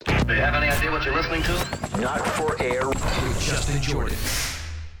Do you have any idea what you're listening to? Not for Air with Justin Jordan.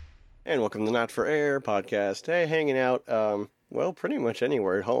 And welcome to Not for Air podcast. Hey, hanging out, well, pretty much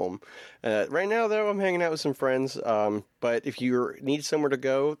anywhere at home. Right now, though, I'm hanging out with some friends. But if you need somewhere to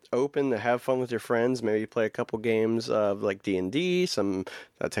go, open to have fun with your friends, maybe play a couple games of like D&D.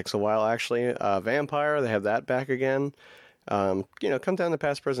 That takes a while actually. Vampire, they have that back again. Come down to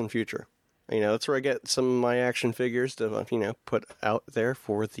past, present, future. That's where I get some of my action figures to, put out there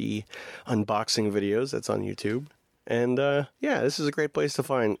for the unboxing videos that's on YouTube. And, this is a great place to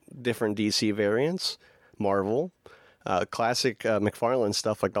find different DC variants, Marvel, classic McFarlane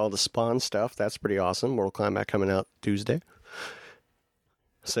stuff, like all the Spawn stuff. That's pretty awesome. Mortal Kombat coming out Tuesday.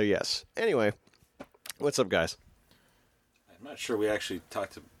 So, yes. Anyway, what's up, guys? I'm not sure we actually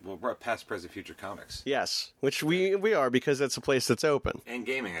talked to... Well, we're at Past, Present, Future Comics. Yes, which we are, because that's a place that's open. And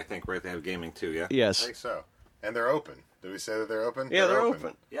gaming, I think, right? They have gaming, too, yeah? Yes. I think so. And they're open. Did we say that they're open? Yeah, they're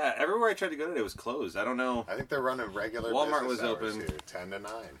open. Yeah, everywhere I tried to go today was closed. I don't know. I think they're running regular Walmart business was hours open. here, 10 to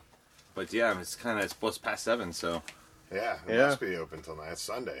 9. But yeah, it's past 7, so... Yeah, it Yeah. must be open till 9. It's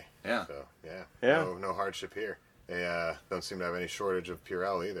Sunday. Yeah. So, yeah. Yeah. No hardship here. They don't seem to have any shortage of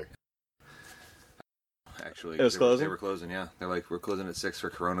Purell either. Actually, It was closing? They were closing, yeah. They're like, we're closing at 6 for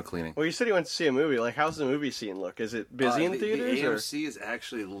Corona cleaning. Well, you said you went to see a movie. Like, how's the movie scene look? Is it busy in theaters? The AMC is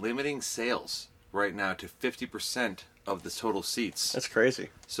actually limiting sales right now to 50% of the total seats. That's crazy.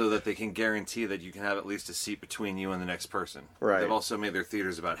 So that they can guarantee that you can have at least a seat between you and the next person. Right. They've also made their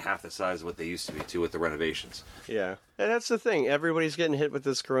theaters about half the size of what they used to be, too, with the renovations. Yeah. And that's the thing. Everybody's getting hit with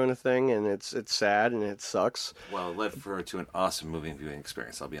this Corona thing, and it's sad, and it sucks. Well, it led to an awesome movie viewing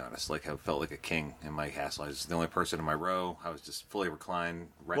experience, I'll be honest. Like, I felt like a king in my castle. I was the only person in my row. I was just fully reclined.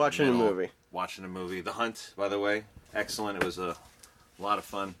 Right Watching in the a middle, movie. Watching a movie. The Hunt, by the way, excellent. It was a lot of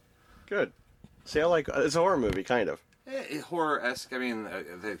fun. Good. See, it's a horror movie, kind of. Horror-esque. I mean,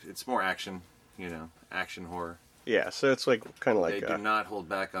 it's more action, action horror. Yeah, so it's like kind of like... They do not hold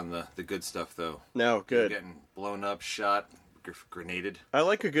back on the good stuff, though. No, You're good. getting blown up, shot, grenaded. I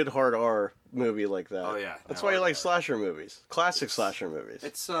like a good hard R movie like that. Oh, yeah. That's No, why I I- like slasher movies. Classic slasher movies.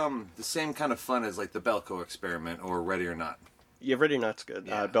 It's the same kind of fun as, like, the Belko Experiment or Ready or Not. Yeah, Ready or Not's good.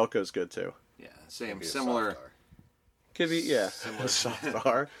 Yeah. Belko's good, too. Yeah, Maybe a similar... soft R. Could be, yeah, Similar. a soft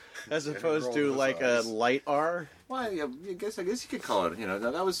R. As opposed roll to, those like, a eyes. light R. Well, yeah, I guess you could call it.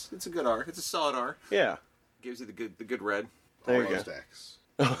 It's a good R. It's a solid R. Yeah. Gives you the good red. There you Almost go. X.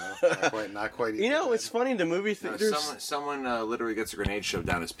 Not quite. It's funny, the movie No, theaters... someone literally gets a grenade shoved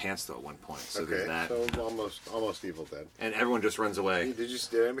down his pants though at one point. So there's Okay, that, so almost Evil Dead. and everyone just runs away. Did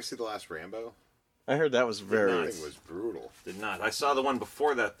anybody see the last Rambo? I heard that was very... That thing was brutal. Did not. I saw the one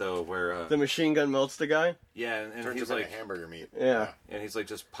before that though, where The machine gun melts the guy? yeah, and Turns he's him like, into hamburger meat. Yeah. and he's like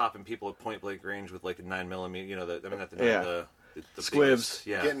just popping people at point blank range with like a 9mm. Yeah. The Squibs. biggest-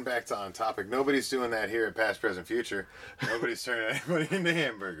 Yeah. Getting back to on topic, nobody's doing that here at Past, Present, Future. Nobody's turning anybody into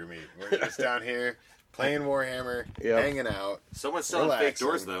hamburger meat. We're just down here playing Warhammer, Yep. hanging out. Someone's selling fake Relaxing.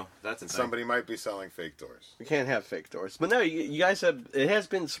 doors though. That's a thing. Somebody might be selling fake doors. We can't have fake doors. But no, you guys it has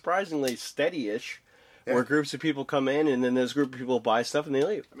been surprisingly steady-ish, Yeah. where groups of people come in, and then there's a group of people buy stuff, and they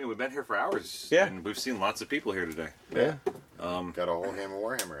leave. I mean, we've been here for hours. Yeah. And we've seen lots of people here today. Yeah. Got a whole game of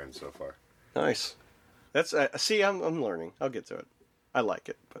Warhammer in so far. Nice. That's see, I'm learning. I'll get to it. I like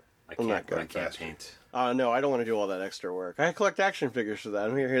it, but I'm not I good. can't faster. paint. No, I don't want to do all that extra work. I collect action figures for that.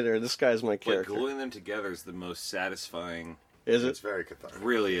 I'm here, there. This guy's my But character. gluing them together is the most satisfying. Is It's it? very cathartic.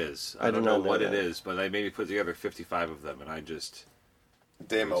 Really is. I I don't did know not know what it that. is, but I maybe put together 55 of them, and I just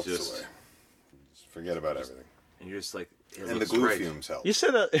Day It's melts just- away. Just forget about everything. and you're just like it And the looks glue great. fumes help. You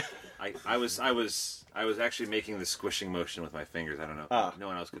said that. I was actually making the squishing motion with my fingers. I don't know. Ah. No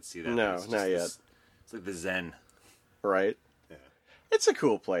one else could see that. No, but it's just not yet. It's like the Zen. Right. Yeah. It's a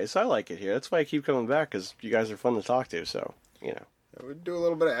cool place. I like it here. That's why I keep coming back, because you guys are fun to talk to. So We do a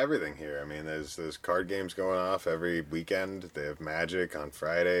little bit of everything here. I mean, there's card games going off every weekend. They have Magic on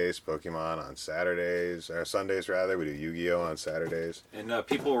Fridays, Pokemon on Saturdays, or Sundays rather. We do Yu-Gi-Oh on Saturdays. And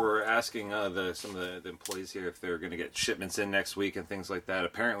people were asking some of the employees here if they're going to get shipments in next week and things like that.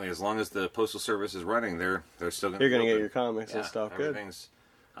 Apparently, as long as the postal service is running, they're still going to. you're gonna get your comics and stuff. Good.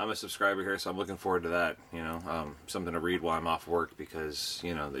 I'm a subscriber here, so I'm looking forward to that. Something to read while I'm off work because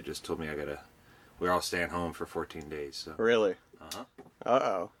they just told me we're all staying home for 14 days. So Really? Uh-huh.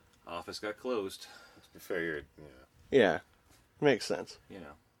 Uh-oh. Office got closed. To be fair, you're, Yeah. Makes sense.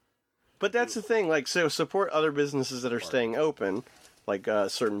 But that's the thing, like, so support other businesses that are staying open, like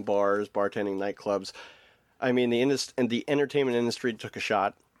certain bars, bartending, nightclubs. I mean, the entertainment industry took a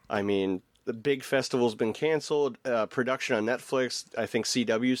shot. I mean, the big festival's been canceled. Production on Netflix, I think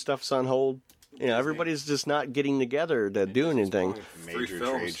CW stuff's on hold. You know, everybody's just not getting together to do anything. Major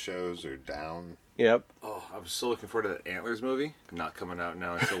trade shows are down. Yep. Oh, I'm still looking forward to that Antlers movie. Not coming out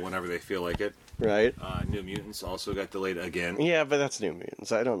now until whenever they feel like it. Right. New Mutants also got delayed again. Yeah, but that's New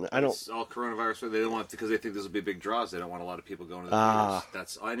Mutants. I don't. It's all coronavirus. They don't want because they think this will be big draws. They don't want a lot of people going to the theaters.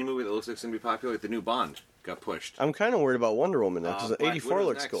 That's any movie that looks like it's going to be popular. Like the new Bond got pushed. I'm kind of worried about Wonder Woman now because Black 84 Widow's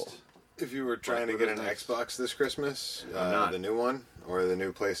looks next. cool. If you were trying to get an Xbox this Christmas, not. the new one, or the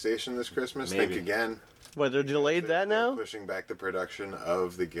new PlayStation this Christmas, Maybe. think again. But they're delayed that They're now? pushing back the production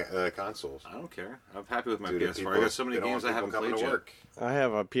of the consoles. I don't care. I'm happy with my Due to PS4. I got so many they don't games want I haven't people coming played to yet. work. I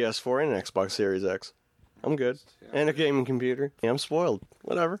have a PS4 and an Xbox Series X. I'm good. And a gaming computer. Yeah, I'm spoiled.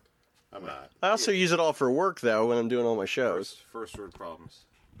 Whatever. I'm not. I also use it all for work, though, when I'm doing all my shows. First word problems.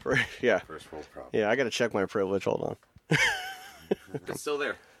 Yeah. First world problem. Yeah, I got to check my privilege. Hold on. It's still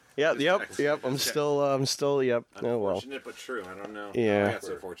there. Yep, Just yep, checked. yep. I'm still, yep. Oh, well. Unfortunate but true. I don't know. Yeah. I got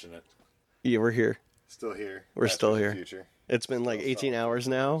so fortunate. Yeah, we're here. Still here. We're That's still for the here. Future. It's been like 18 hours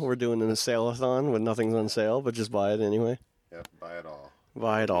now. We're doing a sale-a-thon when nothing's on sale, but just buy it anyway. Yep, buy it all.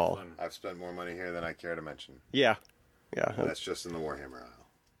 Buy it all. Fun. I've spent more money here than I care to mention. Yeah. Yeah. That's just in the Warhammer aisle.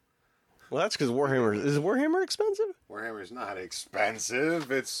 Well, that's because Warhammer... Is Warhammer expensive? Warhammer's not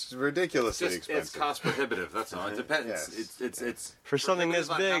expensive. It's ridiculously It's expensive. cost prohibitive. That's all. It depends. Yes. It's For something prohibitive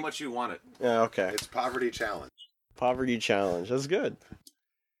this on how big. much you want it. Yeah, okay. It's poverty challenge. Poverty challenge. That's good.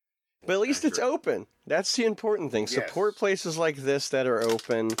 But at least it's open. That's the important thing. Yes. Support places like this that are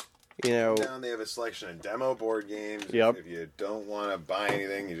open. You know, Down, they have a selection of demo board games. Yep. If you don't want to buy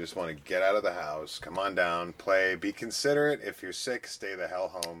anything, you just want to get out of the house, come on down, play. Be considerate. If you're sick, stay the hell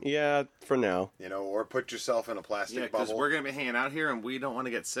home. yeah, for now. You know, or put yourself in a plastic Yeah, because bubble. we're gonna be hanging out here and we don't want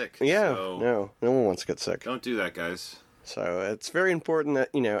to get sick. Yeah, So no one wants to get sick. don't do that, guys. So it's very important that,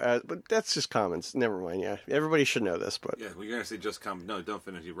 you know, but that's just comments. Never mind, yeah. Everybody should know this, but Yeah, well, you're gonna say just come. No, don't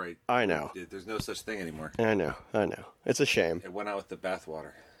finish. You're right. I know. There's no such thing anymore. I know. It's a shame. It went out with the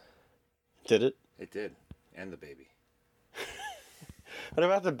bathwater. Did it? It did, and the baby. What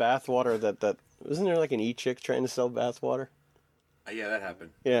about the bathwater that wasn't there like an e-chick trying to sell bathwater? Yeah, that happened.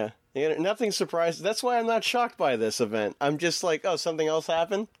 Yeah. Nothing surprised. That's why I'm not shocked by this event. I'm just like, oh, something else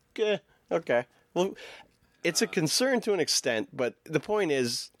happened? Okay. Well, it's a concern to an extent, but the point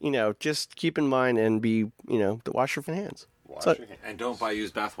is, you know, just keep in mind and be, you know, to wash your hands. Wash So- your hands. And don't buy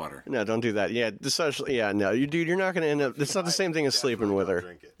used bathwater. No, don't do that. Yeah, no, you're not going to end up. It's not the same thing as sleeping with her.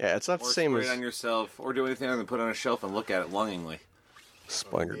 Definitely don't drink Yeah, it's not Or the same spray as it on yourself, or do anything other than put it on a shelf and look at it longingly.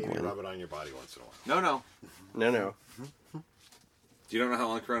 Spider Maybe Gwen. rub it on your body once in a while. No. No. You don't know how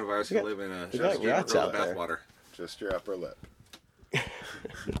long coronavirus can live in a we got shelf rats out there. bathwater. Just your upper lip.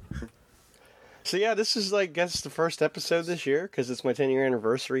 So yeah, this is like, guess the first episode this year because it's my 10-year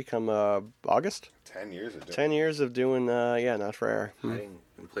anniversary come August. 10 years of doing 10 years of doing, Not For Air. Hiding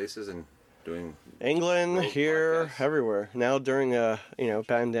in places and doing. England, Road here, podcasts. everywhere. Now during a,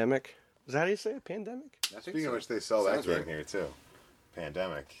 pandemic. Is that how you say it? Pandemic? I think Speaking so. of which, they sell that Sounds game right. here too.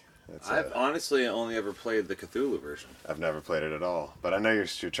 Pandemic. That's I've honestly only ever played the Cthulhu version. I've never played it at all, but I know you're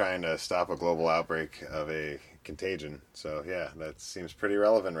trying to stop a global outbreak of a contagion. So yeah, that seems pretty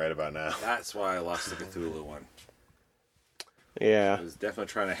relevant right about now. That's why I lost the Cthulhu one. Yeah. I was definitely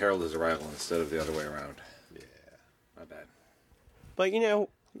trying to herald his arrival instead of the other way around. Yeah. My bad. But,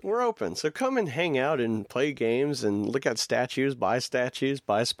 we're open. So come and hang out and play games and look at statues, buy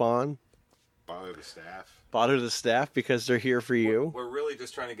Spawn, Bother the staff. bother the staff because they're here for you. We're really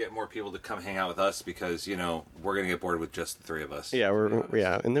just trying to get more people to come hang out with us because, we're going to get bored with just the three of us. Yeah, to be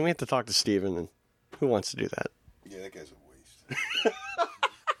honest. and then we have to talk to Steven, and who wants to do that? Yeah, that guy's a waste.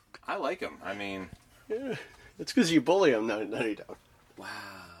 I like him. I mean, It's because you bully him. No, you don't. wow.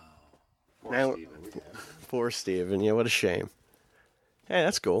 Poor Now- Steven. Poor Steven. Yeah, what a shame. Hey,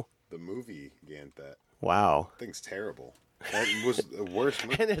 that's cool. The movie Gant that Wow. thing's terrible. That was the worst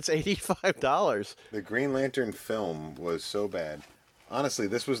movie. And it's $85. The Green Lantern film was so bad. Honestly,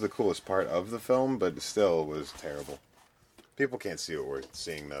 this was the coolest part of the film, but still was terrible. People can't see what we're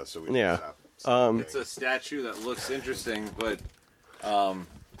seeing though, so we Yeah. stop. It's a statue that looks interesting, but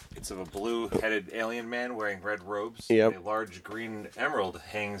it's of a blue-headed alien man wearing red robes. Yep. A large green emerald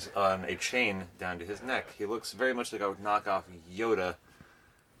hangs on a chain down to his neck. He looks very much like a knockoff Yoda.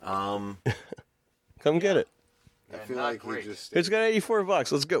 Come get it. I feel not like great. he just It's got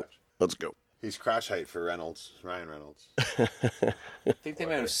 $84. Let's go. he's crotch height for Reynolds, Ryan Reynolds. I think they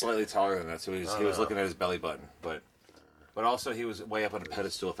made him slightly taller than that, so he was looking at his belly button. But also he was way up on a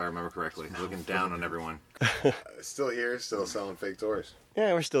pedestal, if I remember correctly, looking down on everyone. Still here, still selling fake toys.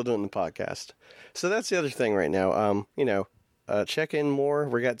 Yeah, we're still doing the podcast. So that's the other thing right now. Check in more.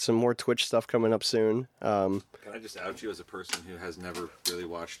 We got some more Twitch stuff coming up soon. Can I just out you as a person who has never really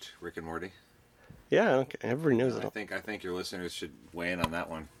watched Rick and Morty? Yeah, okay. Everybody knows I it. think your listeners should weigh in on that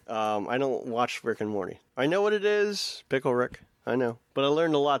one. I don't watch Rick and Morty. I know what it is, Pickle Rick. I know, but I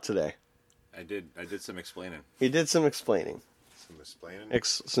learned a lot today. I did some explaining. He did some explaining. Some explaining.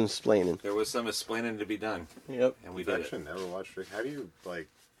 Some explaining. There was some explaining to be done, Yep. and we I've did actually it. never watched Rick. How do you like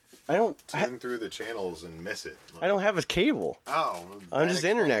I don't. tune through the channels and miss it? I don't have a cable. Oh, I'm just an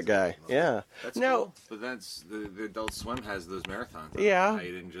internet guy. Yeah. That's No, cool. But that's the Adult Swim has those marathons. Yeah.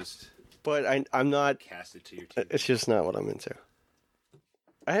 You didn't just but I'm not. cast it to your TV. It's just not what I'm into.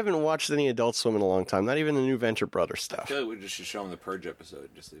 I haven't watched any Adult Swim in a long time. Not even the new Venture Brothers I stuff. feel like we just should show them the Purge episode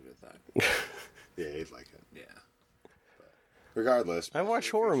and just leave it at that. Yeah, he'd like it. Yeah. Regardless, I watch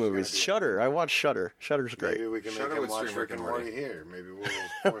horror movies. Shudder. I watch Shudder. Shudder's great. maybe we can Shudder make him would watch stream Rick and Morty here. Maybe we'll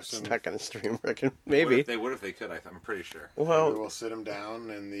force him. It's not gonna stream Rick and What maybe. if they could? I'm pretty sure. Maybe Well, we'll sit him down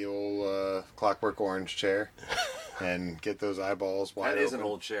in the old Clockwork Orange chair and get those eyeballs wide That open. is an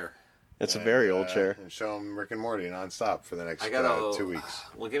old chair. it's a and, very old chair. And show him Rick and Morty nonstop for the next I gotta 2 weeks.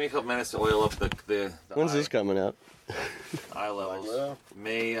 Well, give me a couple minutes to oil up the When's eye, this coming out? eye levels. Well,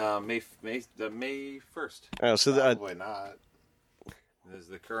 May 1st Oh, so probably not. is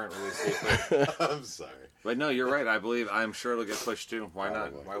the current release date. I'm sorry. But no, you're right. I'm sure it'll get pushed too. Why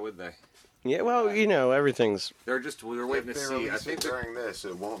not? Probably. Why would they? yeah. Well, you know, everything's. We're waiting If to they see. release it during this,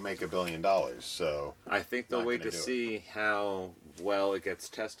 it won't make $1 billion. So I think they'll Not wait gonna to do it. see how well it gets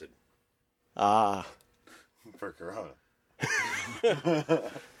tested. Ah. for Corona,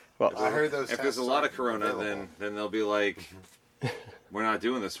 Well, I heard those. If there's a tests lot of aren't Corona, available. then they'll be like, we're not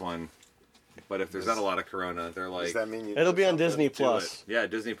doing this one. But if there's not a lot of Corona, they're Does like, that mean you it'll do be on something? Disney do Plus. it. Yeah,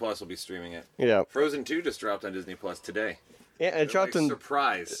 Disney Plus will be streaming it. Yeah. Frozen 2 just dropped on Disney Plus today. Yeah. It They're dropped like, in.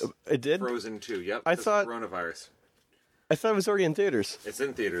 surprise. It did. Frozen 2. Yep. I 'cause thought- coronavirus. I thought it was already in theaters. It's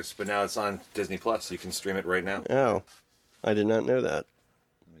in theaters, but now it's on Disney Plus. You can stream it right now. Oh, I did not know that.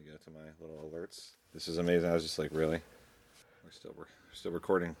 Let me go to my little alerts. This is amazing. I was just like, really? We're still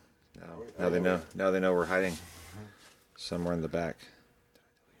recording. Now they know. Now they know we're hiding somewhere in the back.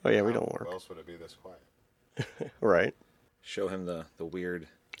 Oh yeah, we don't Why work. else would it be this quiet? Right. Show him the weird.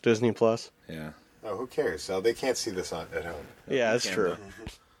 Disney Plus. Yeah. Oh, who cares? So they can't see this at home. Yeah, that's can, true.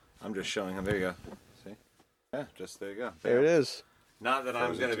 I'm just showing him. There you go. See? Yeah, just there you go. There it is. Not that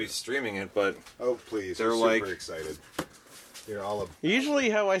I'm going to be streaming it, but Oh, please! They're They're like- super excited. You're all. Usually,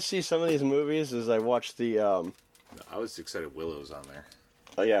 how I see some of these movies is I watch the. I was excited Willow's on there.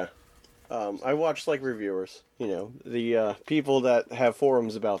 Oh yeah. I watch like reviewers. You know, the people that have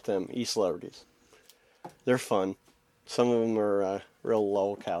forums about them, e-celebrities. They're fun. Some of them are real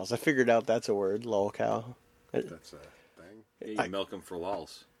lolcows. I figured out that's a word, lolcow. That's a thing. Yeah, you milk them for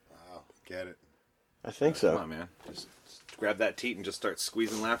lols. Wow, get it. I think Come so. on, man. Just grab that teat and just start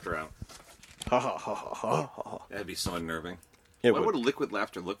squeezing laughter out. Ha ha ha ha ha ha. That'd be so unnerving. It What would. would liquid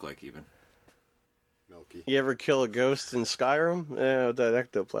laughter look like, even? Milky. You ever kill a ghost in Skyrim? Yeah, that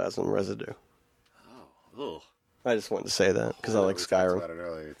ectoplasm residue. Oh, ugh. I just wanted to say that because I like We talked Skyrim. about it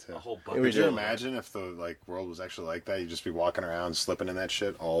earlier too. A whole we Could bucket. you did. imagine if the world was actually like that? You'd just be walking around slipping in that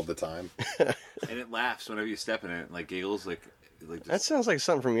shit all the time. And it laughs whenever you step in it, like giggles, like That just, sounds like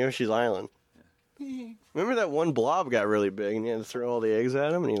something from Yoshi's Island. Remember that one blob got really big and you had to throw all the eggs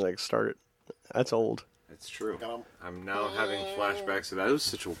at him and he like started. That's old. it's true. Got 'em. I'm now having flashbacks to that. It was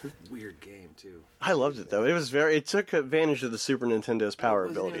such a weird game too. I loved it though. It was very. It took advantage of the Super Nintendo's power It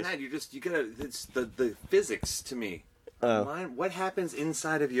wasn't even abilities. that. You gotta. It's the physics to me. What happens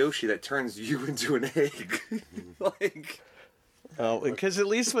inside of Yoshi that turns you into an egg? Like, Oh, because at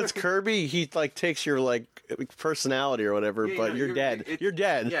least with Kirby, he like takes your like personality or whatever, yeah, but no, you're dead. You're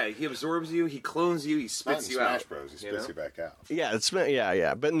dead. Yeah, he absorbs you, he clones you, he Not in spits you Smash out. Bros. He you spits know? you back out. Yeah,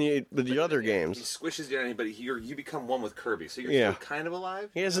 yeah. But in the other He games, squishes you down, but you become one with Kirby, so you're Yeah. still kind of alive.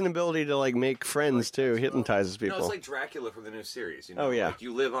 he has an ability to like make friends too. Hypnotizes No, people. it's like Dracula from the new series. You know? Oh, yeah. Like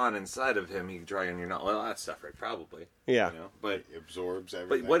you live on inside of him, you try and you're not. Well, that stuff, right? Probably. Yeah. You know? But He absorbs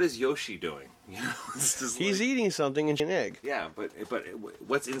everything. what is Yoshi doing? You know, it's just He's like, eating something and an egg. yeah, but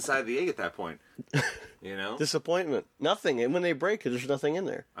what's inside the egg at that point? You know. Disappointment. Nothing. And when they break it, there's nothing in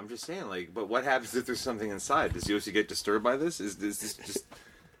there. I'm just saying, like, but what happens if there's something inside? Does Yoshi get disturbed by this? Is this just,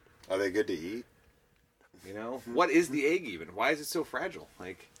 Are they good to eat? you know, what is the egg even? Why is it so fragile?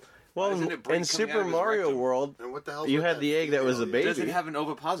 Like, Well, doesn't in, it break in coming out Super of his Mario rectum? World, And what the hell? you had the egg that was a baby. does it have an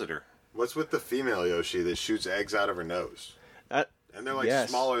ovipositor? What's with the female Yoshi that shoots eggs out of her nose? And they're like Yes.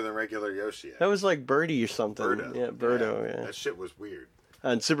 smaller than regular Yoshi. That was like Birdie or something. Birdo. Yeah, Birdo. Yeah. That shit was weird.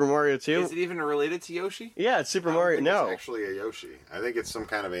 And Super Mario 2. Is it even related to Yoshi? Yeah, it's Super I don't Mario. think No. it's actually a Yoshi. I think it's some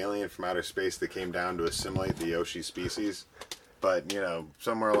kind of alien from outer space that came down to assimilate the Yoshi species. But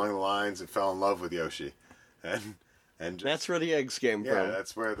somewhere along the lines, it fell in love with Yoshi, and And just, That's where the eggs came yeah, from.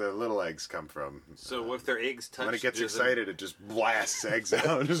 that's where the little eggs come from. So if their eggs touch, When it gets does excited, it just blasts eggs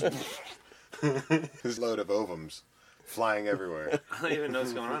out. Just this load of ovums flying everywhere. I don't even know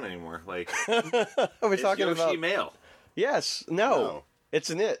what's going on anymore. Like, Are we is talking Yoshi about? male? Yes. No. No. It's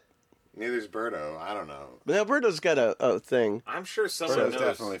an it. Neither's Birdo. I don't know. But now Birdo's got a thing. I'm sure someone Birdo's knows.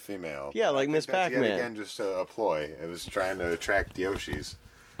 definitely female. Yeah, like Miss That's yet Pac-Man. again just a ploy. It was trying to attract Yoshis,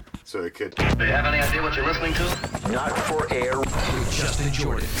 so it could. Do you have any idea what you're listening to? Not for air with Justin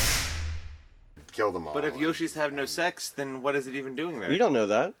Jordan. Kill them all. But if Yoshis have no sex, then what is it even doing there? You don't know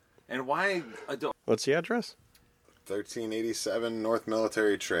that. And why adult? What's the address? 1387 North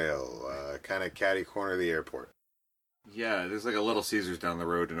Military Trail, kind of catty corner of the airport. Yeah, there's like a Little Caesars down the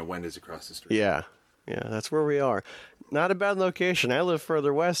road and a Wendy's across the street. Yeah. Yeah, that's where we are. Not a bad location. I live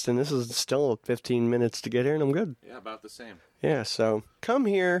further west, and this is still 15 minutes to get here, and I'm good. Yeah, about the same. Yeah, so come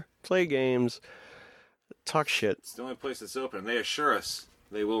here, play games, talk shit. It's the only place that's open. And they assure us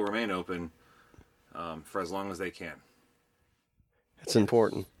they will remain open for as long as they can. It's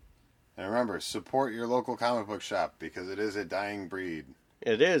important. And remember, support your local comic book shop because it is a dying breed.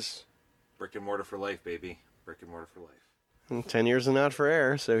 It is. Brick and mortar for life, baby. Brick and mortar for life. And 10 years and not for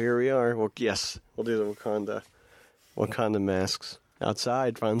air, so here we are. Well, yes, we'll do the Wakanda masks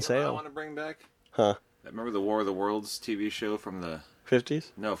outside on I sale. want to bring back. Huh? Remember the War of the Worlds TV show from the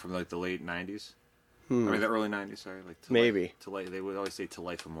 50s? from like the late '90s. I mean the early '90s. Sorry, like Maybe. They would always say "To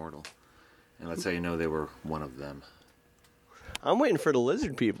Life Immortal," and that's how you know they were one of them. I'm waiting for the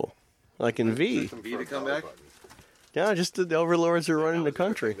lizard people, like in V. V to come back. Yeah, just the overlords who are running the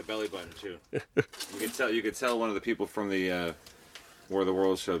country. The belly button too. You could tell one of the people from the War of the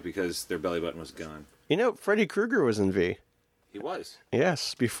Worlds show because their belly button was gone. You know, Freddy Krueger was in V. He was.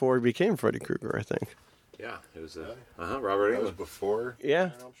 Yes, before he became Freddy Krueger, I think. Yeah, it was. Robert That was Englund. before Yeah,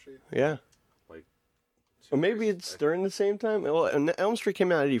 Elm Street. yeah. Like, Or maybe it's during the same time. Well, and Elm Street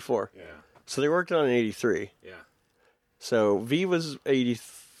came out in 84. yeah, So they worked on it in 83. yeah. So V was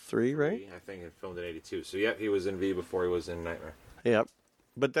 83, right? I think it filmed in '82. So yeah, he was in V before he was in Nightmare. Yep.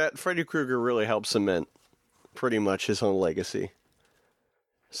 But that Freddy Krueger really helped cement pretty much his own legacy.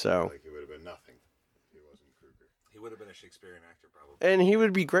 So, Like it would have been nothing if he wasn't Krueger. He would have been a Shakespearean actor probably. and he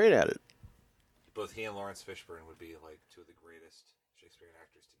would be great at it. Both he and Lawrence Fishburne would be like two of the greatest Shakespearean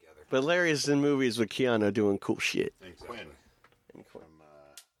actors together. But Larry's in movies with Keanu doing cool shit. And Quinn from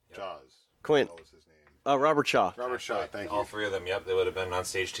Jaws. Quint. What was his name? Robert Shaw. Robert Shaw. Thank All you. three of them, yep, they would have been on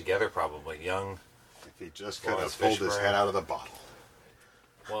stage together probably. Young. If he just could Lawrence have pulled his Fishburne. head out of the bottle.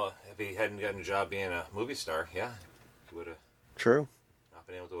 Well, if he hadn't gotten a job being a movie star, yeah, he would have True. not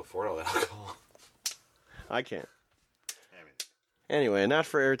been able to afford all that alcohol. I can't. I mean, Anyway, not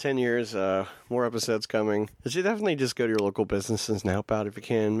for air 10 years. More episodes coming. You should definitely just go to your local businesses and help out if you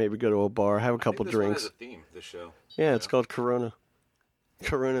can. Maybe go to a bar, have a couple I think this drinks. one has a theme, this show. Yeah, it's called Corona.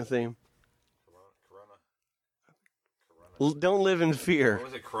 Corona theme. Corona. Don't live in fear. What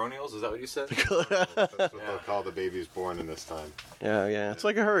was it, Coronials? Is that what you said? that's what they'll call the babies born in this time. Yeah. It's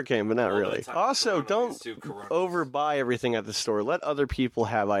like a hurricane, but not All the really. time. Also, Corona don't leads to Corona. overbuy everything at the store. Let other people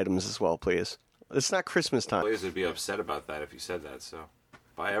have items as well, please. It's not Christmas time. Employees would be upset about that if you said that, so.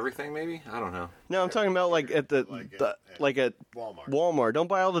 Buy everything, maybe? I don't know. No, I'm talking about like at the, like at Walmart. Walmart. Don't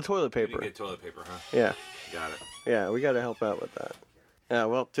buy all the toilet You didn't paper. get toilet paper, huh? Yeah. Got it. Yeah, we got to help out with that. Yeah,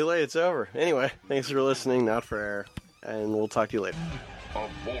 well, too late. It's over. Anyway, thanks for listening. Not for air. And we'll talk to you later. A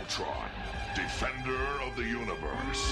Voltron, defender of the universe.